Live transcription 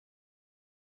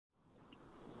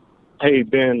Hey,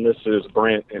 Ben, this is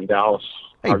Brent in Dallas.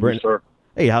 Hey, How are Brent. you, sir?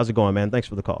 Hey, how's it going, man? Thanks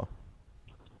for the call.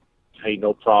 Hey,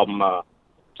 no problem.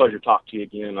 Pleasure to talk to you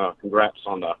again. Congrats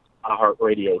on the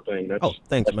iHeartRadio thing.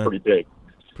 Thanks, that's man. pretty big.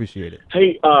 Appreciate it.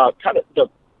 Hey, kind of to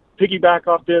piggyback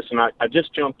off this, and I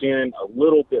just jumped in a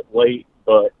little bit late,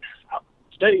 but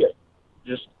today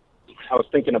I was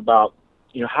thinking about,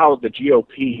 how the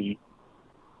GOP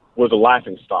was a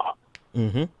laughingstock.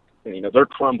 Mm-hmm. And, they're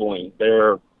crumbling.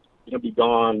 They're going to be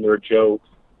gone. They're a joke.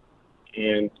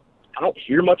 And I don't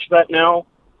hear much of that now.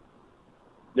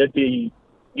 Do you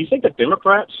think the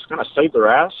Democrats kind of saved their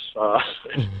ass?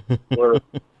 Where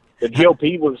the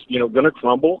GOP was, going to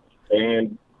crumble,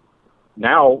 and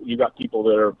now you got people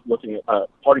that are looking at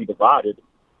party divided.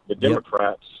 The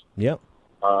Democrats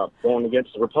going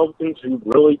against the Republicans, who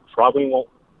really probably won't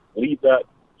lead that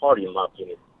party, in my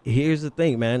opinion. Here's the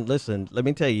thing, man. Listen, let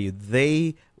me tell you,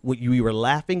 we were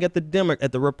laughing at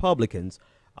the Republicans,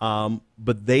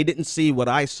 but they didn't see what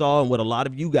I saw and what a lot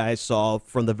of you guys saw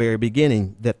from the very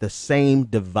beginning, that the same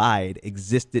divide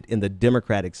existed in the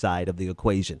Democratic side of the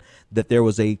equation, that there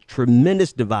was a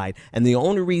tremendous divide. And the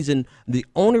only reason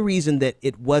that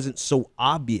it wasn't so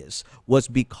obvious was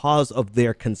because of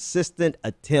their consistent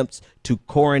attempts to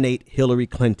coronate Hillary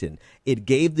Clinton. It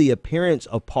gave the appearance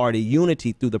of party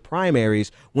unity through the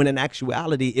primaries, when in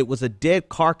actuality it was a dead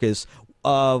carcass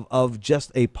of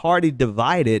just a party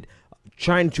divided,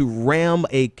 trying to ram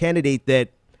a candidate that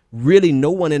really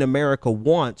no one in America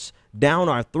wants down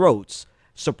our throats,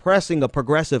 suppressing a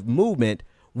progressive movement,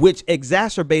 which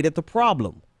exacerbated the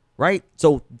problem, right?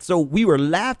 So we were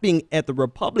laughing at the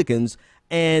Republicans,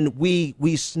 and we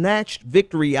snatched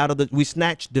defeat out of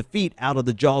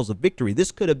the jaws of victory.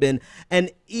 This could have been an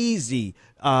easy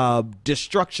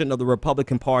destruction of the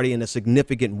Republican Party in a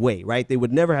significant way, right? They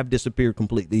would never have disappeared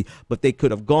completely, but they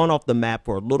could have gone off the map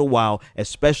for a little while,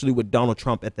 especially with Donald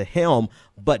Trump at the helm.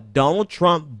 But Donald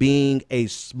Trump, being a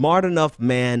smart enough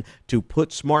man to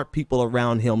put smart people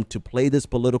around him to play this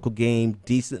political game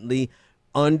decently,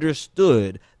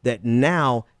 understood that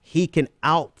now he can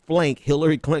outflank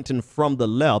Hillary Clinton from the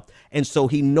left. And so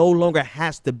he no longer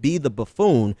has to be the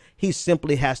buffoon. He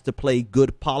simply has to play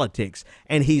good politics.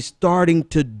 And he's starting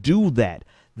to do that.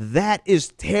 That is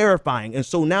terrifying. And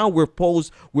so now we're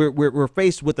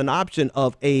faced with an option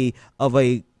of a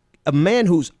man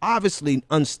who's obviously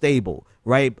unstable,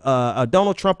 right?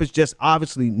 Donald Trump is just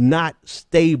obviously not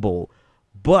stable,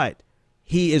 but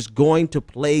he is going to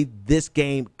play this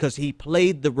game because he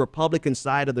played the Republican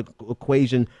side of the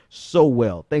equation so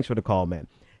well. Thanks for the call, man.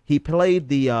 He played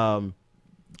the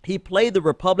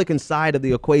Republican side of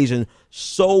the equation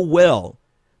so well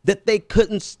that they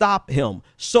couldn't stop him.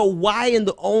 So why in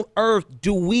the earth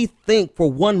do we think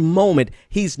for one moment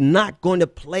he's not going to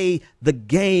play the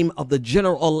game of the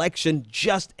general election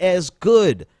just as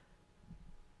good?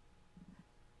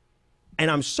 And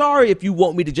I'm sorry if you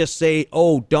want me to just say,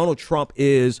 oh, Donald Trump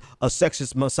is a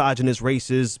sexist, misogynist,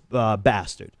 racist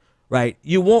bastard, right?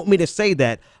 You want me to say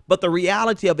that. But the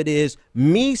reality of it is,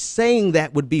 me saying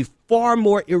that would be far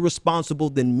more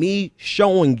irresponsible than me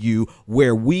showing you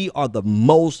where we are the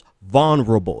most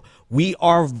vulnerable. We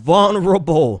are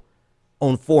vulnerable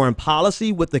on foreign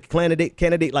policy with a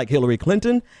candidate like Hillary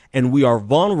Clinton, and we are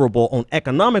vulnerable on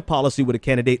economic policy with a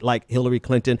candidate like Hillary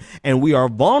Clinton, and we are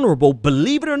vulnerable,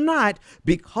 believe it or not,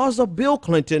 because of Bill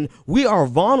Clinton. We are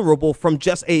vulnerable from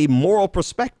just a moral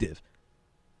perspective.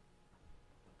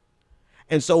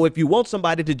 And so if you want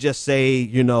somebody to just say,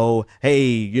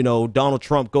 hey, Donald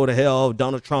Trump, go to hell,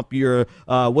 Donald Trump, you're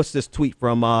what's this tweet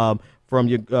from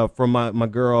my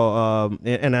girl,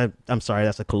 and I'm sorry,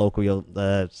 that's a colloquial,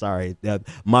 sorry,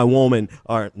 my woman,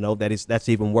 or no, that's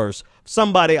even worse.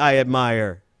 Somebody I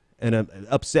admire and am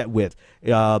upset with.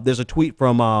 There's a tweet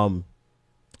from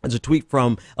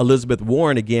Elizabeth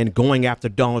Warren again, going after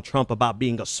Donald Trump about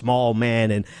being a small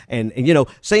man and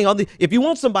saying if you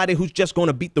want somebody who's just going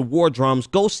to beat the war drums,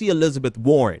 go see Elizabeth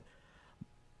Warren.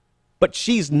 But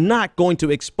she's not going to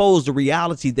expose the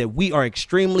reality that we are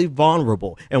extremely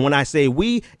vulnerable. And when I say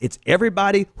we, it's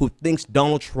everybody who thinks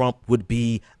Donald Trump would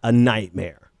be a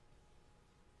nightmare.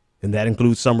 And that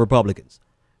includes some Republicans.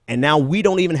 And now we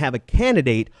don't even have a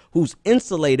candidate who's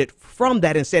insulated from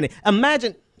that insanity.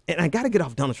 Imagine, and I got to get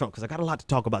off Donald Trump because I got a lot to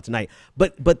talk about tonight.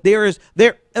 But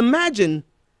imagine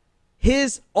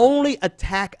his only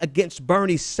attack against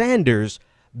Bernie Sanders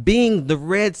being the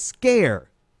Red Scare.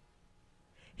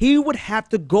 He would have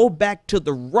to go back to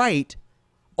the right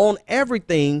on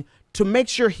everything to make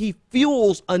sure he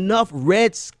fuels enough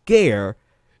Red Scare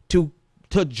to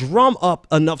drum up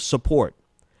enough support.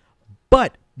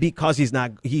 But because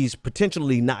he's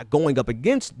potentially not going up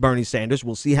against Bernie Sanders.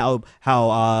 We'll see how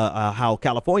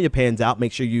California pans out.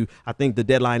 Make sure I think the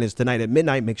deadline is tonight at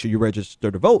midnight. Make sure you register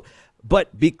to vote.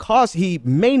 But because he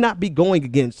may not be going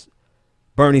against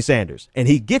Bernie Sanders and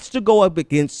he gets to go up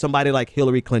against somebody like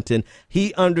Hillary Clinton,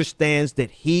 he understands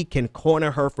that he can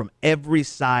corner her from every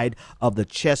side of the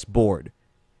chessboard,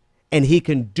 and he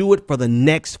can do it for the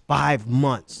next 5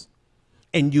 months.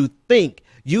 And you think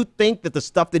that the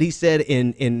stuff that he said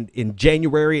in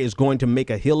January is going to make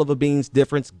a hill of a beans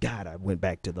difference? God, I went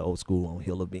back to the old school on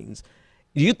hill of beans.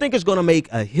 Do you think it's going to make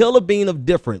a hill of bean of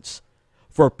difference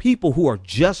for people who are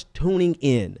just tuning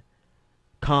in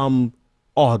come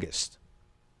August?